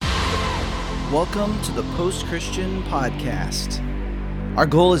Welcome to the Post-Christian Podcast. Our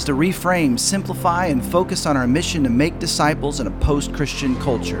goal is to reframe, simplify, and focus on our mission to make disciples in a post-Christian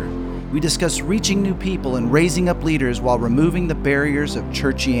culture. We discuss reaching new people and raising up leaders while removing the barriers of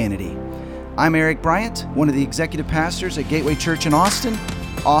churchianity. I'm Eric Bryant, one of the executive pastors at Gateway Church in Austin,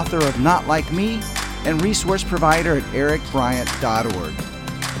 author of Not Like Me, and resource provider at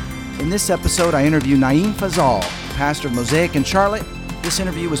ericbryant.org. In this episode, I interview Naeem Fazal, pastor of Mosaic in Charlotte. This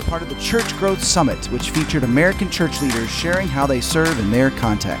interview was part of the Church Growth Summit, which featured American church leaders sharing how they serve in their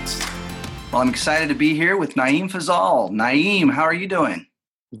context. Well, I'm excited to be here with Naeem Fazal. Naeem, how are you doing?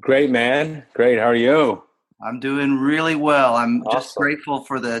 Great, man. Great. How are you? I'm doing really well. I'm Awesome. Just grateful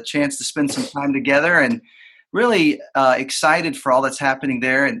for the chance to spend some time together and really excited for all that's happening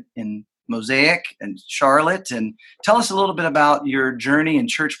there in Mosaic and Charlotte. And tell us a little bit about your journey in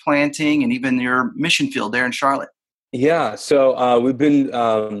church planting and even your mission field there in Charlotte. Yeah. So we've been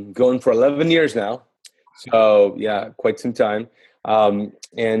going for 11 years now. So yeah, quite some time. And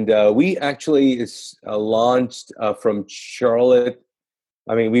we actually launched from Charlotte.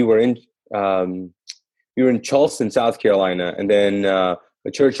 I mean, we were in Charleston, South Carolina, and then a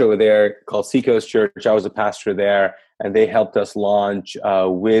church over there called Seacoast Church. I was a pastor there, and they helped us launch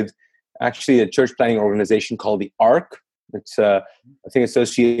with actually a church planting organization called the ARC. It's I think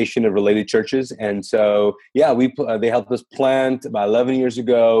Association of Related Churches, and so yeah, they helped us plant about 11 years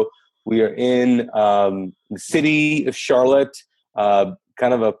ago. We are in the city of Charlotte, kind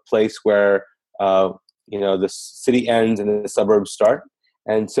of a place where the city ends and the suburbs start.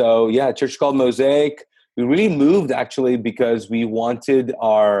 And so yeah, a church called Mosaic. We really moved actually because we wanted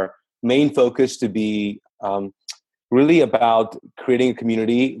our main focus to be really about creating a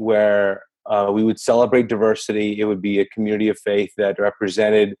community where we would celebrate diversity. It would be a community of faith that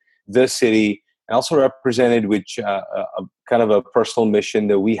represented the city and also represented kind of a personal mission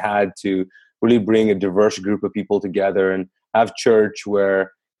that we had to really bring a diverse group of people together and have church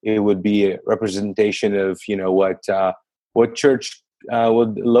where it would be a representation of, what church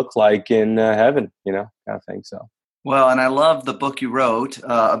would look like in heaven, kind of thing. So. Well, and I love the book you wrote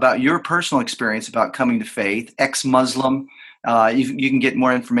about your personal experience about coming to faith, ex-Muslim. You can get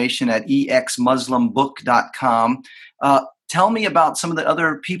more information at exmuslimbook.com. Tell me about some of the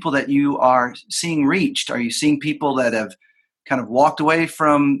other people that you are seeing reached. Are you seeing people that have kind of walked away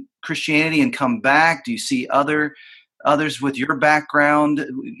from Christianity and come back? Do you see others with your background?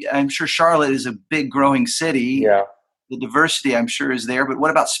 I'm sure Charlotte is a big growing city. Yeah. The diversity, I'm sure, is there. But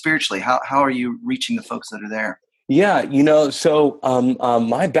what about spiritually? How are you reaching the folks that are there? Yeah, so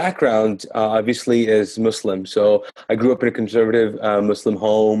my background obviously is Muslim. So I grew up in a conservative Muslim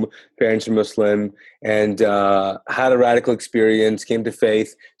home. Parents are Muslim, and had a radical experience. Came to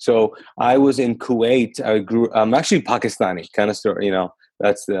faith. So I was in Kuwait. I'm actually Pakistani, kind of story.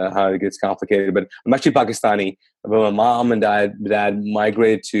 That's how it gets complicated. But I'm actually Pakistani. But my mom and dad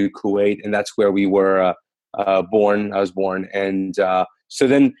migrated to Kuwait, and that's where we were born. I was born, and so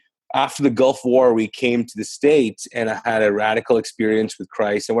then. After the Gulf War, we came to the States, and I had a radical experience with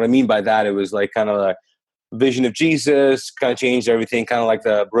Christ. And what I mean by that, it was like kind of a vision of Jesus, kind of changed everything, kind of like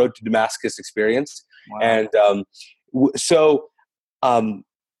the road to Damascus experience. Wow. And so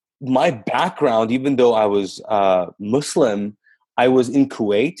my background, even though I was Muslim, I was in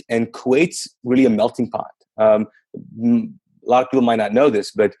Kuwait, and Kuwait's really a melting pot. A lot of people might not know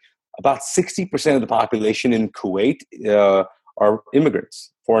this, but about 60% of the population in Kuwait are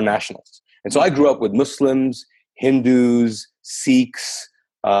immigrants, foreign nationals. And so I grew up with Muslims, Hindus, Sikhs,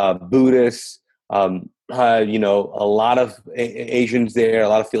 Buddhists, a lot of Asians there, a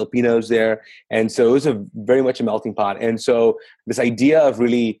lot of Filipinos there. And so it was very much a melting pot. And so this idea of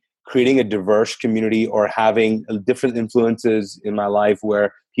really creating a diverse community or having different influences in my life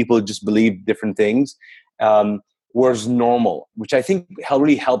where people just believe different things was normal, which I think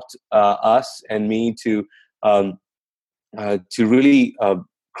really helped us and me to really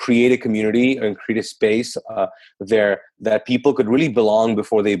create a community and create a space there that people could really belong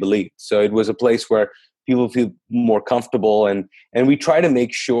before they believed. So it was a place where people feel more comfortable, and we try to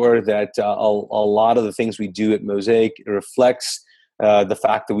make sure that a lot of the things we do at Mosaic reflects the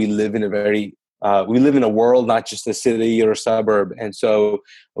fact that we live in a world, not just a city or a suburb. And so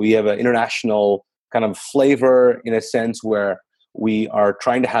we have an international kind of flavor in a sense where we are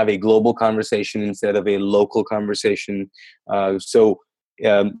trying to have a global conversation instead of a local conversation. So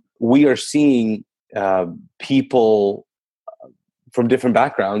we are seeing people from different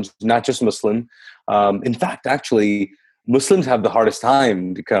backgrounds, not just Muslim. In fact, actually, Muslims have the hardest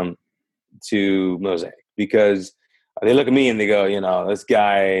time to come to Mosaic because they look at me and they go, this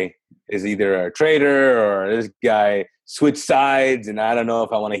guy is either a traitor or this guy switched sides, and I don't know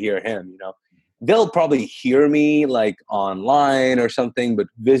if I want to hear him, they'll probably hear me like online or something, but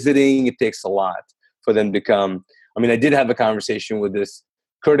visiting, it takes a lot for them to come. I mean, I did have a conversation with this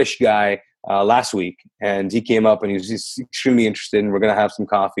Kurdish guy last week, and he came up and he was just extremely interested, and we're going to have some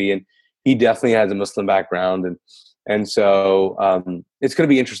coffee. And he definitely has a Muslim background, and so it's going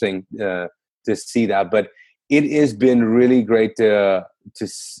to be interesting to see that. But it has been really great to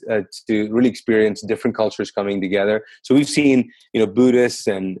really experience different cultures coming together. So we've seen, Buddhists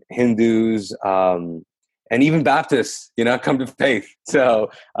and Hindus, and even Baptists, come to faith.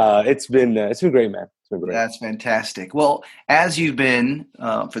 So it's been great, man. It's been great. That's fantastic. Well, as you've been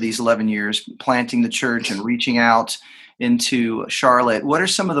for these 11 years planting the church and reaching out into Charlotte, what are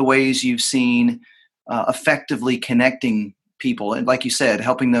some of the ways you've seen effectively connecting people, and like you said,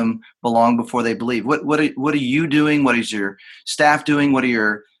 helping them belong before they believe? What are you doing? What is your staff doing? What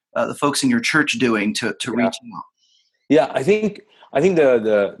are the folks in your church doing to reach out? Yeah, I think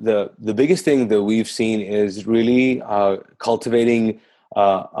the biggest thing that we've seen is really cultivating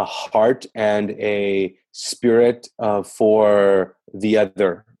a heart and a spirit for the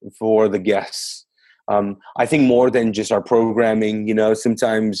other, for the guests. I think more than just our programming,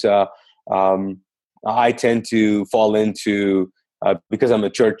 sometimes I tend to fall into, because I'm a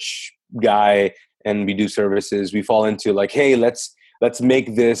church guy and we do services, we fall into like, hey, let's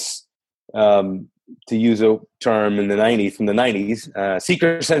make this, to use a term from the 90s,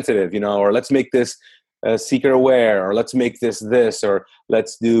 seeker sensitive, or let's make this seeker aware, or let's make this, or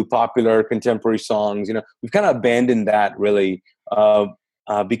let's do popular contemporary songs. We've kind of abandoned that really,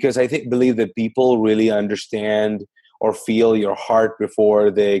 because I believe that people really understand or feel your heart before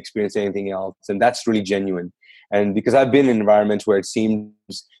they experience anything else. And that's really genuine. And because I've been in environments where it seems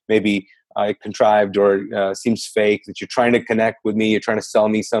maybe contrived or seems fake, that you're trying to connect with me, you're trying to sell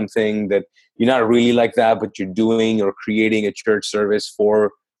me something that you're not really like that, but you're doing or creating a church service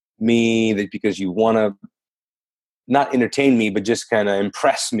for me that because you want to not entertain me, but just kind of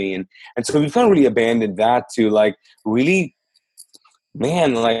impress me. And so we've kind of really abandoned that to like really,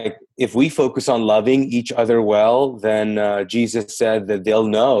 man, like if we focus on loving each other well, then Jesus said that they'll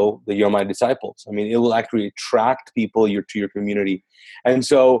know that you're my disciples. I mean, it will actually attract people to your community. And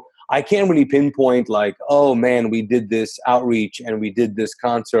so I can't really pinpoint like, oh man, we did this outreach and we did this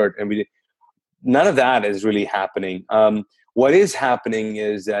concert and none of that is really happening. What is happening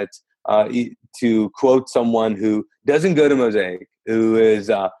is that, to quote someone who doesn't go to Mosaic, who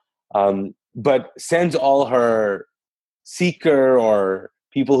is, but sends all her seeker or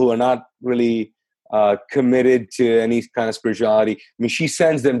people who are not really committed to any kind of spirituality. I mean, she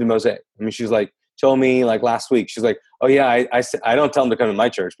sends them to Mosaic. I mean, she's like, told me like last week, she's like, oh yeah, I don't tell them to come to my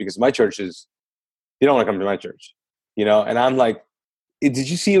church because my church is, they don't want to come to my church, and I'm like, did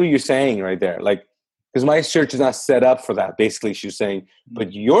you see what you're saying right there? Like, because my church is not set up for that. Basically, she's saying,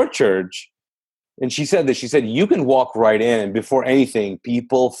 but your church, and she said you can walk right in and before anything,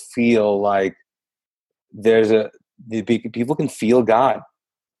 people feel like people can feel God.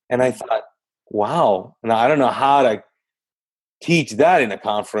 And I thought, wow. Now I don't know how to teach that in a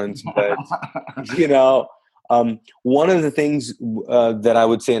conference, but one of the things that I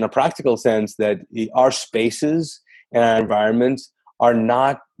would say in a practical sense that our spaces and our environments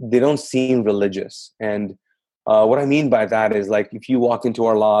they don't seem religious. And what I mean by that is like, if you walk into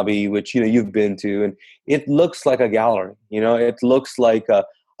our lobby, which, you've been to, and it looks like a gallery, it looks like a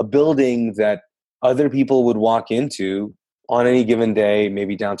building that other people would walk into on any given day,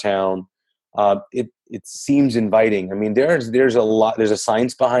 maybe downtown. It seems inviting. I mean, there's a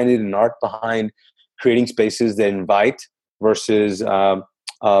science behind it, an art behind creating spaces that invite versus,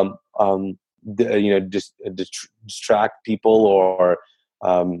 distract people or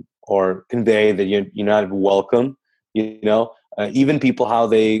convey that you're not welcome. Even people, how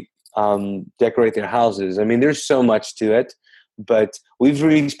they decorate their houses. I mean, there's so much to it, but we've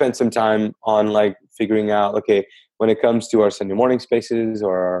really spent some time on like figuring out, okay, when it comes to our Sunday morning spaces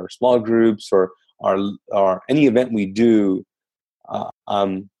or our small groups or any event we do,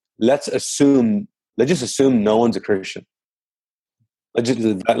 let's just assume no one's a Christian. Let's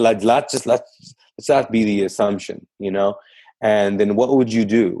not be the assumption, and then what would you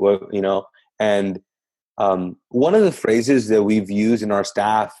do? And one of the phrases that we've used in our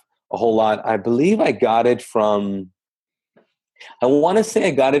staff a whole lot, I believe I got it from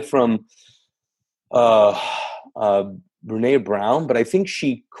Brene Brown, but I think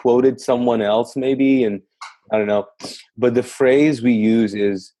she quoted someone else maybe, and I don't know. But the phrase we use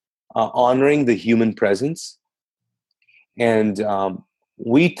is honoring the human presence. And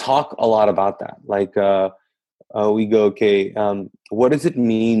we talk a lot about that. Like we go, okay, what does it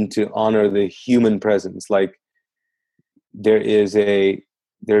mean to honor the human presence? Like there is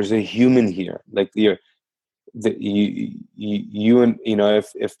there's a human here. Like you and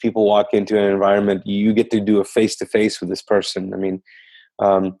if people walk into an environment, you get to do a face to face with this person. I mean,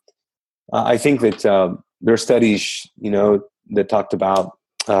 um, I think that there are studies, that talked about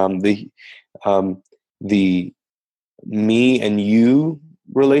the um, the me and you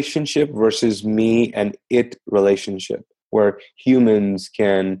relationship versus me and it relationship, where humans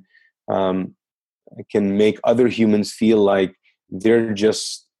um, can make other humans feel like they're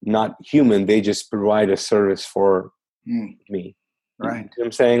just not human. They just provide a service for me. You know Right. what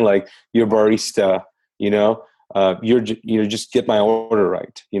I'm saying? Like, your barista, you're just get my order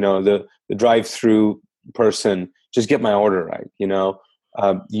right. The drive-through person, just get my order right.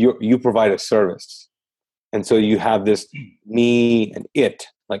 You provide a service. And so you have this me and it,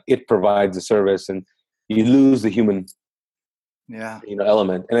 like it provides a service, and you lose the human Yeah.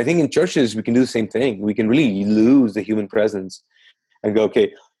 element. And I think in churches we can do the same thing. We can really lose the human presence and go,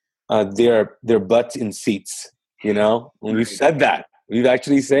 okay, they're butts in seats. And we've Right. said that. We've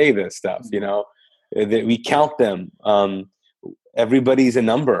actually say this stuff. That we count them. Everybody's a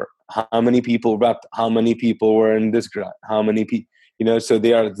number. How many people repped? How many people were in this group? How many people? So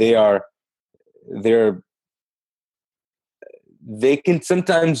they're they can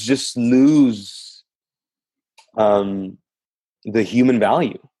sometimes just lose um, the human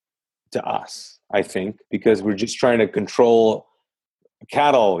value to us, I think, because we're just trying to control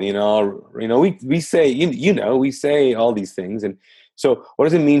cattle. We say, we say all these things. And so what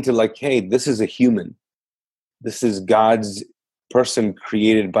does it mean to, like, hey, this is a human, this is God's person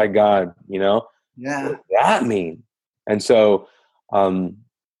created by God? What Yeah. does that mean? And so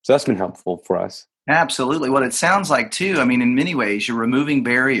that's been helpful for us. Absolutely. What it sounds like too, I mean, in many ways, you're removing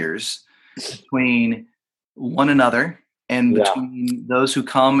barriers between one another and Yeah, between those who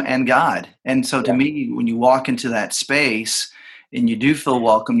come and God. And so to yeah, me, when you walk into that space and you do feel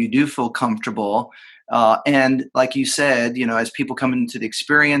welcome, you do feel comfortable. And like you said, as people come into the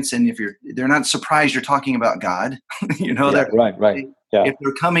experience, and if they're not surprised you're talking about God, yeah, right, yeah, if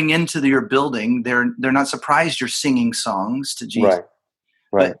they're coming into your building, they're not surprised you're singing songs to Jesus. right,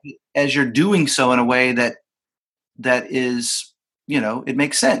 right. But as you're doing so in a way that is, it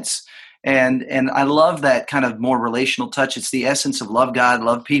makes sense. And I love that kind of more relational touch. It's the essence of love God,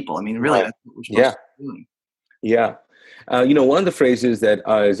 love people. I mean, really, Right. that's what we're supposed Yeah. to be doing. Yeah. One of the phrases that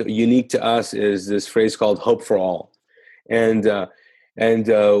is unique to us is this phrase called "hope for all," and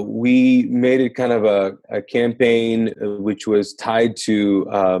we made it kind of a campaign which was tied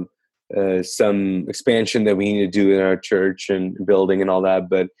to some expansion that we need to do in our church and building and all that.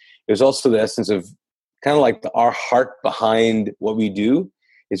 But it was also the essence of kind of like our heart behind what we do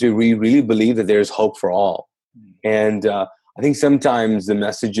is we really believe that there's hope for all. And I think sometimes the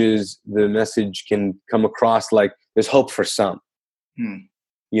message can come across like there's hope for some, Hmm.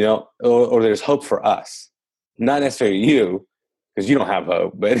 or there's hope for us, not necessarily you, because you don't have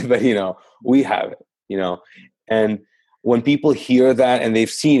hope, but we have it. And when people hear that and they've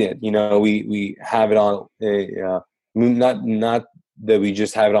seen it, we have it on, not that we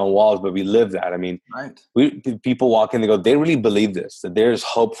just have it on walls, but we live that. I mean, Right. people walk in, they go, they really believe this, that there's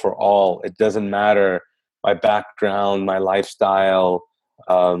hope for all. It doesn't matter my background, my lifestyle,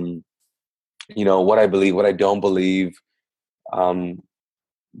 what I believe, what I don't believe.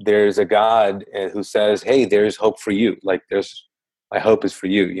 There's a God who says, hey, there's hope for you. Like, my hope is for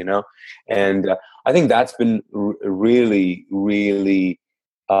you, and I think that's been really, really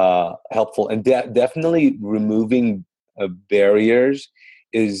helpful, and definitely removing barriers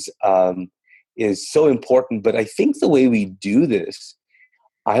is so important. But I think the way we do this,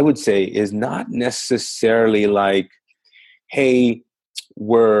 I would say, is not necessarily like, hey,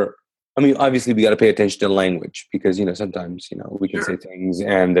 obviously we got to pay attention to language, because, sometimes, we can say Sure. things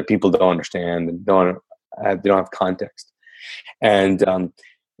and that people don't understand and they don't have context. And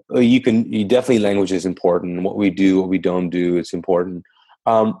you definitely, language is important. What we do, what we don't do, it's important.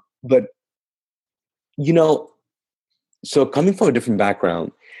 But, so coming from a different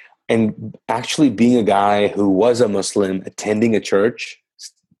background and actually being a guy who was a Muslim, attending a church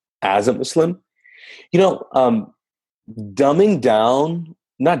as a Muslim, you know, um,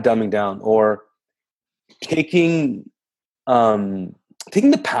 not dumbing down, or taking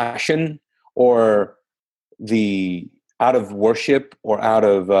taking the passion or the out of worship or out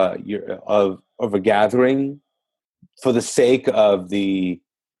of of a gathering for the sake of the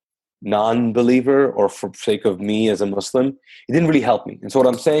non-believer or for sake of me as a Muslim, it didn't really help me. And so what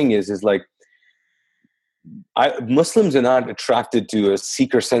I'm saying is like, Muslims are not attracted to a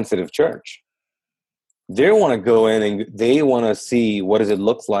seeker-sensitive church. They want to go in and they want to see what does it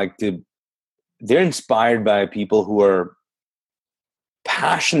look like to. They're inspired by people who are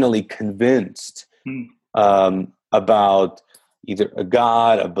passionately convinced Hmm. about either a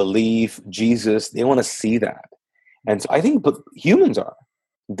God, a belief, Jesus. They want to see that. And so I think humans are.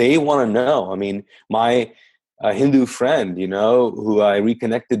 They want to know. I mean, my Hindu friend, who I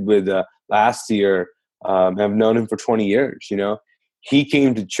reconnected with last year, I've known him for 20 years, he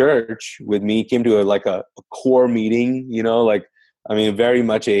came to church with me, came to a core meeting, very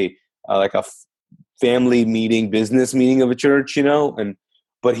much like a family meeting, business meeting of a church,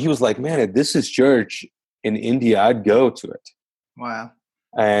 but he was like, man, if this is church in India, I'd go to it. Wow.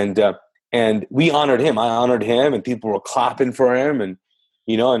 And we honored him. I honored him, and people were clapping for him, and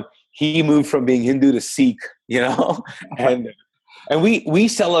and he moved from being Hindu to Sikh, and we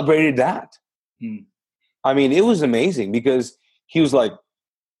celebrated that. Hmm. I mean, it was amazing because he was like,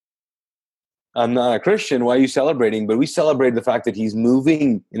 I'm not a Christian. Why are you celebrating? But we celebrated the fact that he's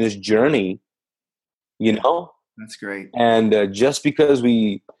moving in his journey, That's great. And just because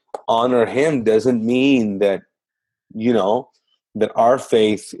we honor him doesn't mean that, that our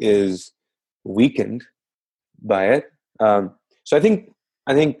faith is weakened by it. So I think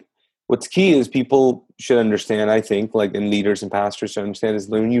what's key is people should understand, I think, like, and leaders and pastors should understand, is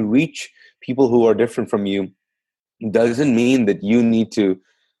when you reach people who are different from you, doesn't mean that you need to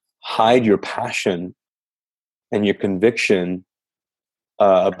hide your passion and your conviction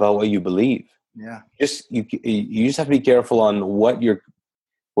about what you believe. Yeah. You just have to be careful on what your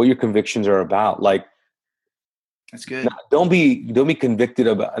convictions are about. Like, That's good. don't be convicted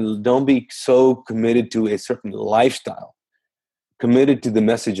about, don't be so committed to a certain lifestyle, committed to the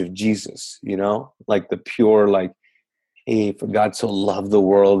message of Jesus, like the pure, like, hey, for God so loved the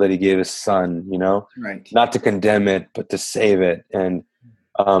world that he gave his son, Right. not to condemn it, but to save it. And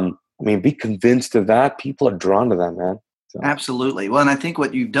be convinced of that. People are drawn to that, man. So. Absolutely. Well, and I think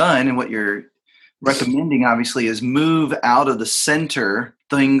what you've done and what you're recommending, obviously, is move out of the center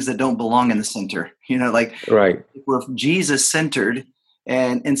things that don't belong in the center. Like, right. We're Jesus centered,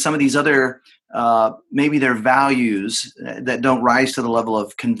 and some of these other maybe their values that don't rise to the level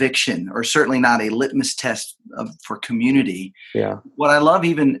of conviction, or certainly not a litmus test for community. Yeah. What I love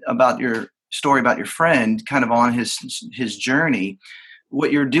even about your story about your friend, kind of on his journey,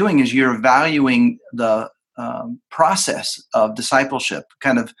 what you're doing is you're valuing the process of discipleship,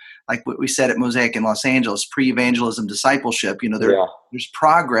 kind of like what we said at Mosaic in Los Angeles, pre-evangelism discipleship. There's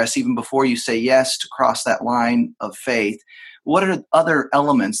progress even before you say yes to cross that line of faith. What are other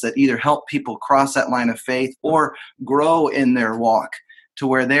elements that either help people cross that line of faith or grow in their walk to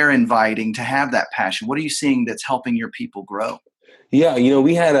where they're inviting to have that passion? What are you seeing that's helping your people grow? Yeah,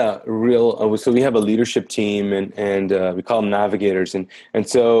 we had a real. So we have a leadership team, and we call them navigators, and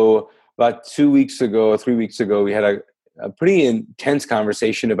so about 2 weeks ago or 3 weeks ago, we had a pretty intense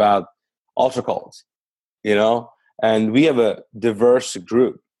conversation about altar calls, and we have a diverse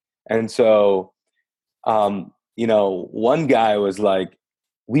group, and so one guy was like,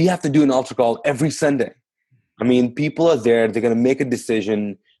 we have to do an altar call every Sunday. I mean, people are there, they're going to make a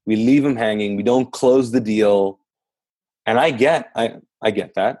decision, we leave them hanging, we don't close the deal. And I get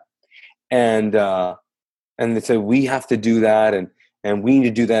that, and they said we have to do that, and we need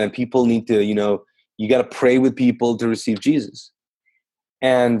to do that, and people need to, you got to pray with people to receive Jesus.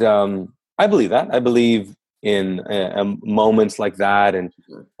 And I believe that. I believe in moments like that, and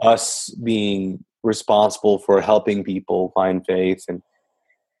us being responsible for helping people find faith.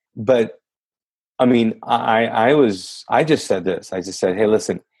 But I mean, I just said this. I just said, hey,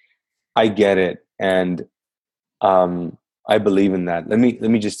 listen, I get it, and I believe in that. Let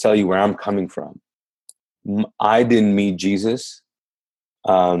me just tell you where I'm coming from. I didn't meet Jesus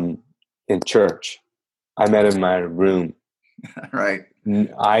in church. I met him in my room. Right.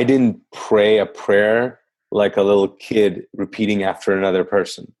 I didn't pray a prayer like a little kid repeating after another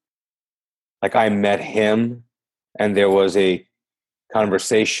person. Like, I met him, and there was a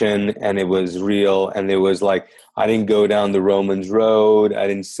conversation, and it was real, and there was, like, I didn't go down the Romans road. I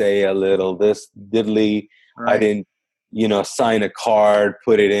didn't say a little this diddly. Right. I didn't, sign a card,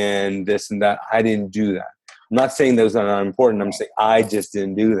 put it in, this and that. I didn't do that. I'm not saying those are not important. I'm saying I just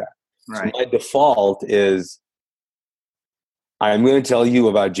didn't do that. Right. So my default is, I'm going to tell you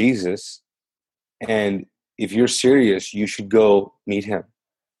about Jesus, and if you're serious, you should go meet him.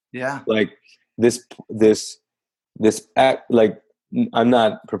 Yeah. Like, this act, like, I'm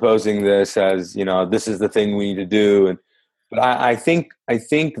not proposing this as, this is the thing we need to do. But I think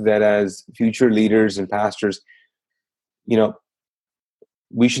that as future leaders and pastors,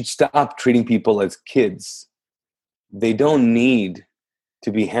 we should stop treating people as kids. They don't need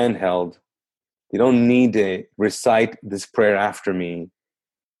to be handheld. They don't need to recite this prayer after me.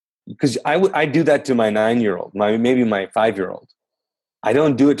 Because I do that to my 9-year-old, maybe my 5-year-old. I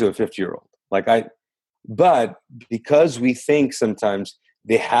don't do it to a 50-year-old. But because we think sometimes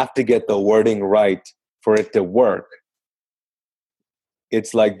they have to get the wording right for it to work,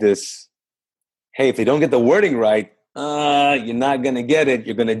 it's like this, hey, if they don't get the wording right, you're not going to get it.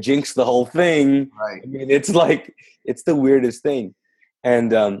 You're going to jinx the whole thing. Right. I mean, it's the weirdest thing.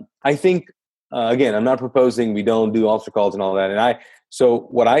 And I think, again, I'm not proposing we don't do altar calls and all that. So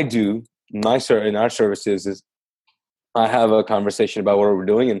what I do in our services is I have a conversation about what we're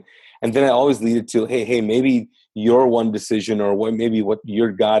doing. And then I always lead it to, hey, maybe your one decision or maybe what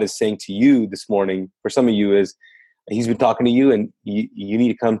your God is saying to you this morning for some of you is he's been talking to you and you need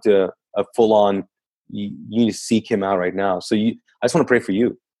to come to a full on, you need to seek him out right now. So I just want to pray for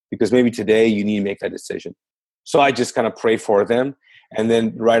you because maybe today you need to make that decision. So I just kind of pray for them. And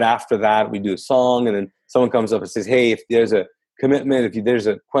then right after that, we do a song and then someone comes up and says, hey, if there's a commitment, if there's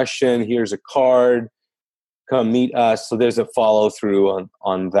a question, here's a card, come meet us. So there's a follow through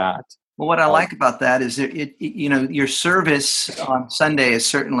on that. Well, what I like about that is your service on Sunday is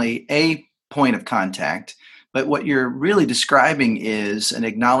certainly a point of contact, but what you're really describing is an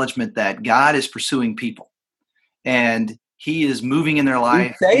acknowledgement that God is pursuing people and he is moving in their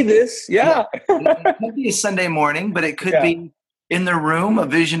life. You say this, yeah. It could be a Sunday morning, but it could be in their room, a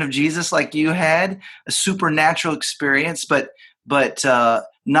vision of Jesus like you had, a supernatural experience, but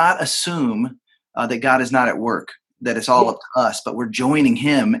not assume that God is not at work, that it's all up to us, but we're joining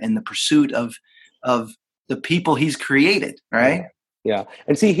him in the pursuit of the people he's created, right? Yeah.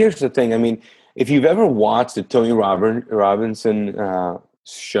 And see, here's the thing. I mean, if you've ever watched the Tony Robinson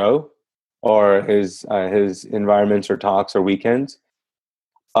show or his environments or talks or weekends,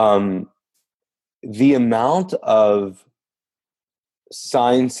 the amount of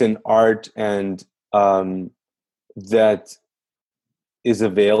science and art and that is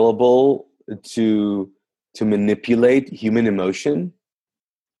available to manipulate human emotion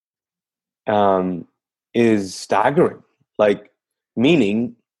is staggering. Like,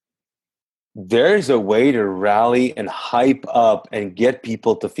 meaning there's a way to rally and hype up and get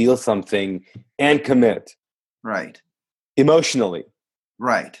people to feel something and commit. Right. Emotionally.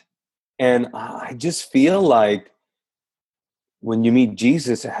 Right. And I just feel like when you meet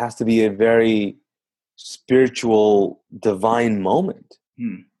Jesus, it has to be a very spiritual, divine moment.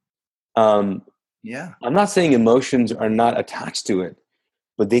 Yeah. I'm not saying emotions are not attached to it,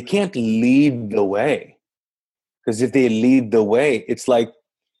 but they can't lead the way. Because if they lead the way, it's like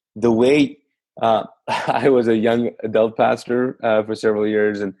the way I was a young adult pastor for several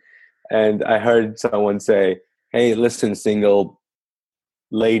years, and I heard someone say, hey, listen, single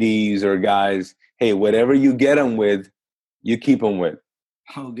ladies or guys, hey, whatever you get them with, you keep them with.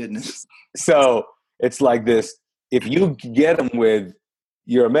 Oh, goodness. So it's like this, if you get them with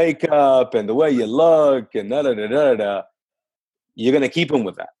your makeup and the way you look and da-da-da-da-da, you're going to keep them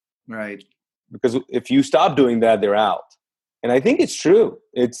with that. Right. Because if you stop doing that, they're out. And I think it's true.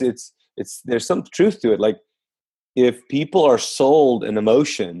 It's there's some truth to it. Like, if people are sold an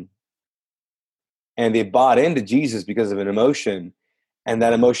emotion and they bought into Jesus because of an emotion and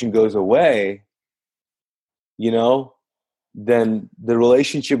that emotion goes away, then the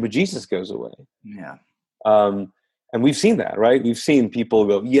relationship with Jesus goes away. Yeah. And we've seen that, right? We've seen people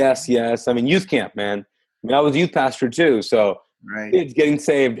go, yes, yes. I mean, youth camp, man. I mean, I was youth pastor too. So kids getting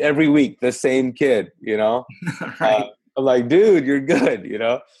saved every week, the same kid, Right. I'm like, dude, you're good,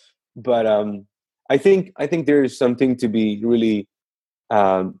 But I think there's something to be really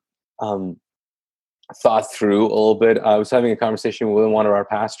thought through a little bit. I was having a conversation with one of our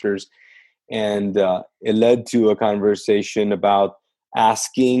pastors, and it led to a conversation about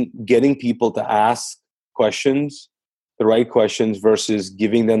getting people to ask questions, the right questions, versus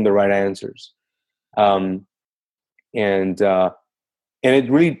giving them the right answers. And it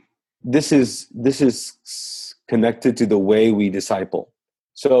really, this is connected to the way we disciple.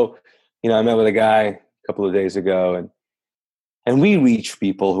 So, I met with a guy a couple of days ago, and we reach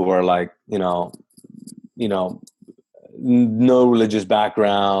people who are like, no religious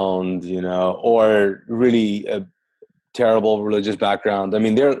background, or really a terrible religious background. I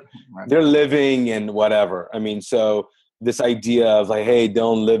mean, they're living in whatever. I mean, so this idea of like, hey,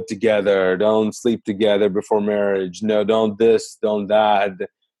 don't live together, don't sleep together before marriage, no, don't this, don't that.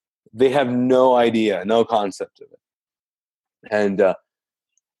 They have no idea, no concept of it.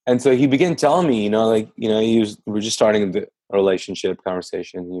 And so he began telling me, we're just starting the relationship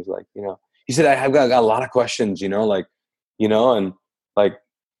conversation. He was like, he said, I've got a lot of questions, and like,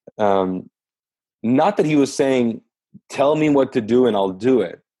 not that he was saying, tell me what to do and I'll do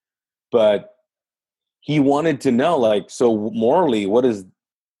it. But he wanted to know, like, so morally, what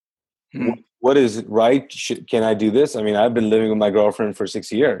what is right? Can I do this? I mean, I've been living with my girlfriend for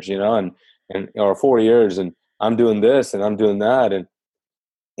 6 years, and or 4 years, and I'm doing this and I'm doing that,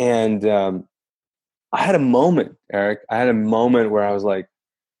 and I had a moment, Eric. I had a moment where I was like,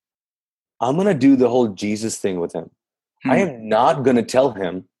 I'm gonna do the whole Jesus thing with him. I Hmm. am not gonna tell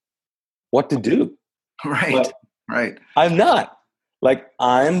him what to do, Right. but Right. I'm not. Like,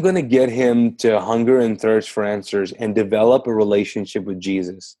 I'm going to get him to hunger and thirst for answers and develop a relationship with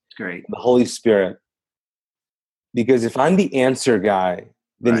Jesus, Great. the Holy Spirit. Because if I'm the answer guy,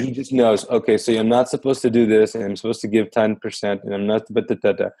 then Right. he just knows, okay, so I'm not supposed to do this, and I'm supposed to give 10%, and I'm not,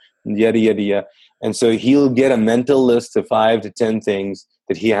 and yada, yada, yada. And so he'll get a mental list of 5 to 10 things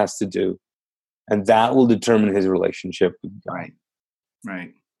that he has to do. And that will determine his relationship with God. Right.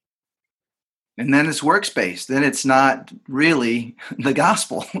 Right. And then it's works-based. Then it's not really the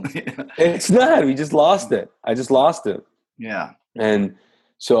gospel. It's not. We just lost it. I just lost it. Yeah. And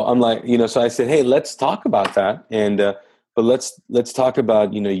so I'm like, so I said, hey, let's talk about that. And, but let's talk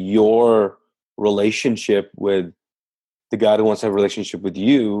about, your relationship with the God who wants to have a relationship with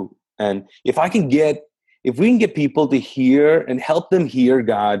you. And if we can get people to hear and help them hear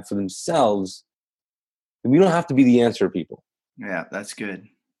God for themselves, we don't have to be the answer people. Yeah, that's good.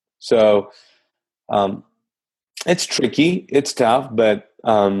 So, it's tricky, it's tough, but,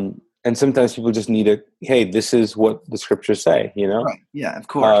 and sometimes people just need it. Hey, this is what the scriptures say, Right. Yeah, of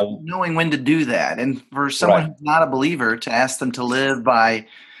course. Um, Knowing when to do that. And for someone right. who's not a believer to ask them to live by,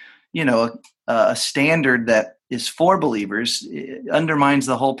 a standard that is for believers, it undermines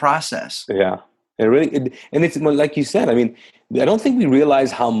the whole process. Yeah, and it's well, like you said. I mean, I don't think we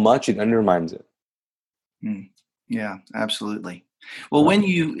realize how much it undermines it. Mm. Yeah, absolutely. Well, Um, when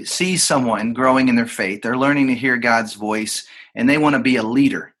you see someone growing in their faith, they're learning to hear God's voice and they want to be a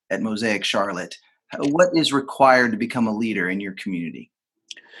leader at Mosaic Charlotte. What is required to become a leader in your community?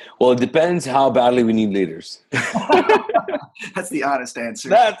 well, it depends how badly we need leaders. That's the honest answer.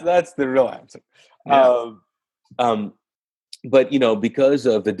 That's the real answer. Yeah. Um, um, but because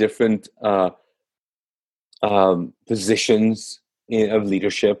of the different positions of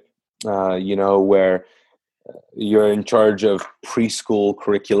leadership, where you're in charge of preschool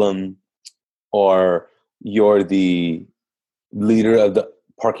curriculum, or you're the leader of the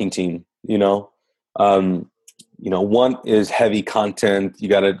parking team, um, one is heavy content. You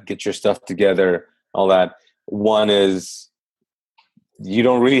got to get your stuff together, all that. One is you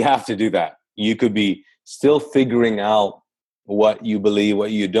don't really have to do that. You could be still figuring out what you believe,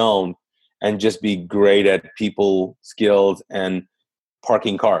 what you don't, and just be great at people skills and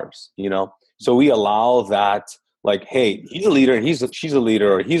parking cars. So we allow that, like, hey, he's a leader, and she's a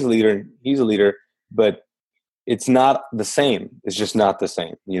leader, or he's a leader, and he's a leader, but it's not the same. It's just not the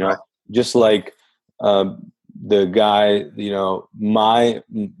same. Right. Just like the guy,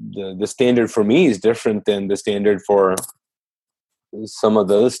 the standard for me is different than the standard for some of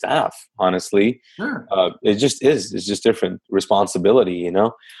the staff. Honestly, Sure. it just is. It's just different responsibility.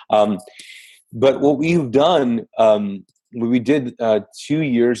 But what we've done, what we did 2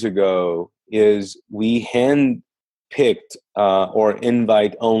 years ago, is we hand picked or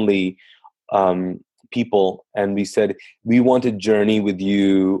invite only people, and we said we want to journey with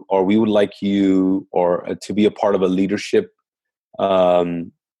you, or we would like you, or to be a part of a leadership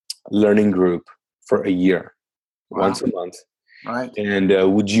um, learning group for a year, Wow. once a month, Right. and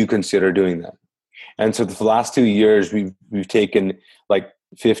would you consider doing that? And so the last 2 years, we've taken like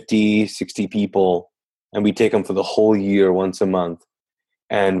 50, 60 people, and we take them for the whole year, once a month,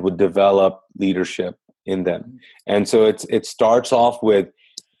 and would develop leadership in them. And so it starts off with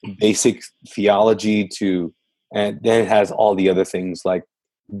basic theology and then it has all the other things like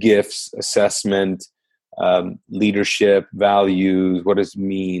gifts, assessment, leadership, values, what does it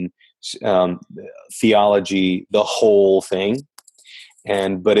mean, um, theology, the whole thing.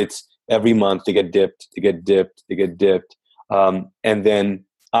 But it's every month they get dipped. And then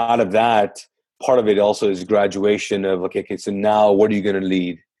out of that, part of it also is graduation of, okay, so now what are you going to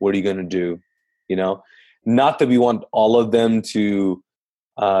lead? What are you going to do? Not that we want all of them to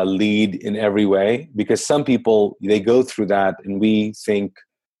lead in every way, because some people, they go through that and we think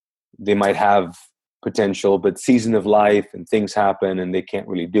they might have potential, but season of life and things happen and they can't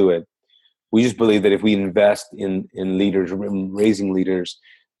really do it. We just believe that if we invest in leaders, raising leaders,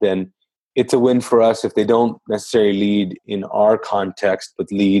 then it's a win for us if they don't necessarily lead in our context,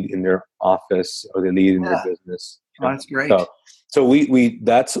 but lead in their office, or they lead in their Yeah. business. Oh, that's great. So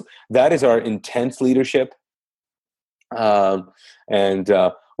that is our intense leadership. And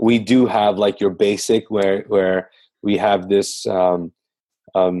we do have like your basic where we have this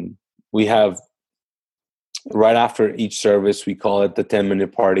we have right after each service, we call it the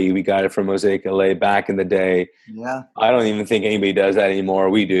 10-minute party. We got it from Mosaic LA back in the day. Yeah. I don't even think anybody does that anymore.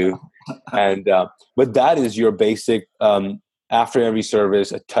 We do. And but that is your basic after every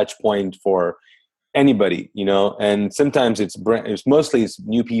service, a touch point for anybody, and sometimes it's mostly it's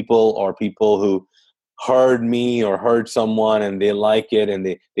new people or people who heard me or heard someone and they like it and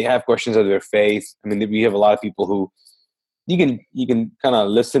they have questions of their faith. I mean, we have a lot of people who you can kind of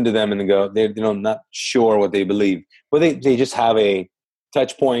listen to them and go, they're not sure what they believe, but they just have a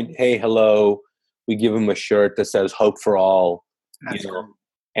touch point. Hey, hello. We give them a shirt that says hope for all, That's great.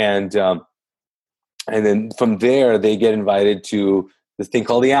 and then from there they get invited to this thing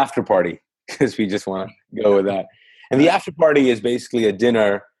called the after party, because we just want to go with that. And the after party is basically a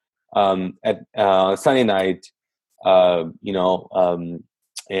dinner at Sunday night, and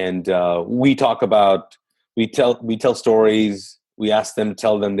we talk about, we tell stories. We ask them,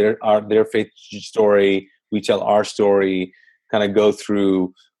 tell them their faith story. We tell our story, kind of go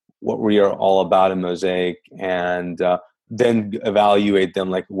through what we are all about in Mosaic, and then evaluate them,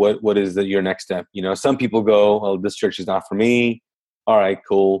 like what is your next step. Some people go, well, this church is not for me. All right,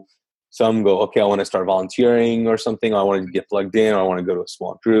 cool. Some go, okay, I want to start volunteering or something. I want to get plugged in, or I want to go to a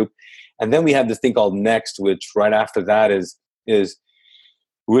small group. And then we have this thing called Next, which right after that is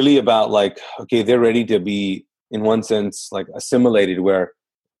really about, like, okay, they're ready to be, in one sense, like assimilated, where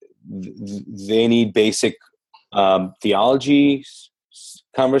they need basic theology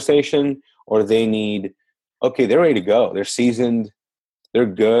conversation, or they need, okay, they're ready to go. They're seasoned. They're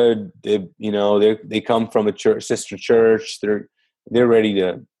good. They come from a church, sister church. They're ready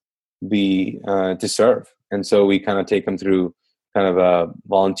to be to serve, and so we kind of take them through kind of a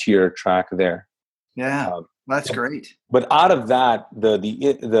volunteer track there. Yeah, that's great. But out of that, the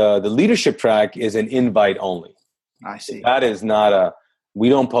leadership track is an invite only. I see. That is not we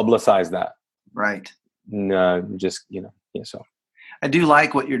don't publicize that. Right. No, just So I do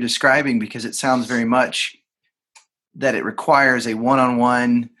like what you're describing, because it sounds very much that it requires a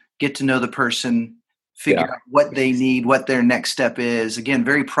one-on-one, get to know the person, figure out what they need, what their next step is. Again,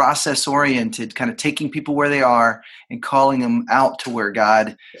 very process-oriented, kind of taking people where they are and calling them out to where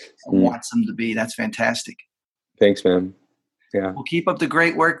God wants them to be. That's fantastic. Thanks, man. Yeah. Well, keep up the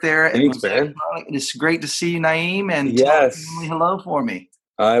great work there. Thanks, man. It's great to see you, Naeem, and yes, tell the family hello for me.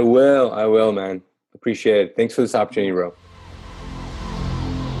 I will, man. Appreciate it. Thanks for this opportunity, bro.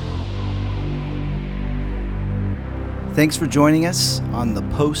 Thanks for joining us on the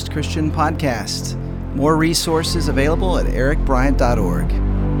Post Christian Podcast. More resources available at ericbryant.org.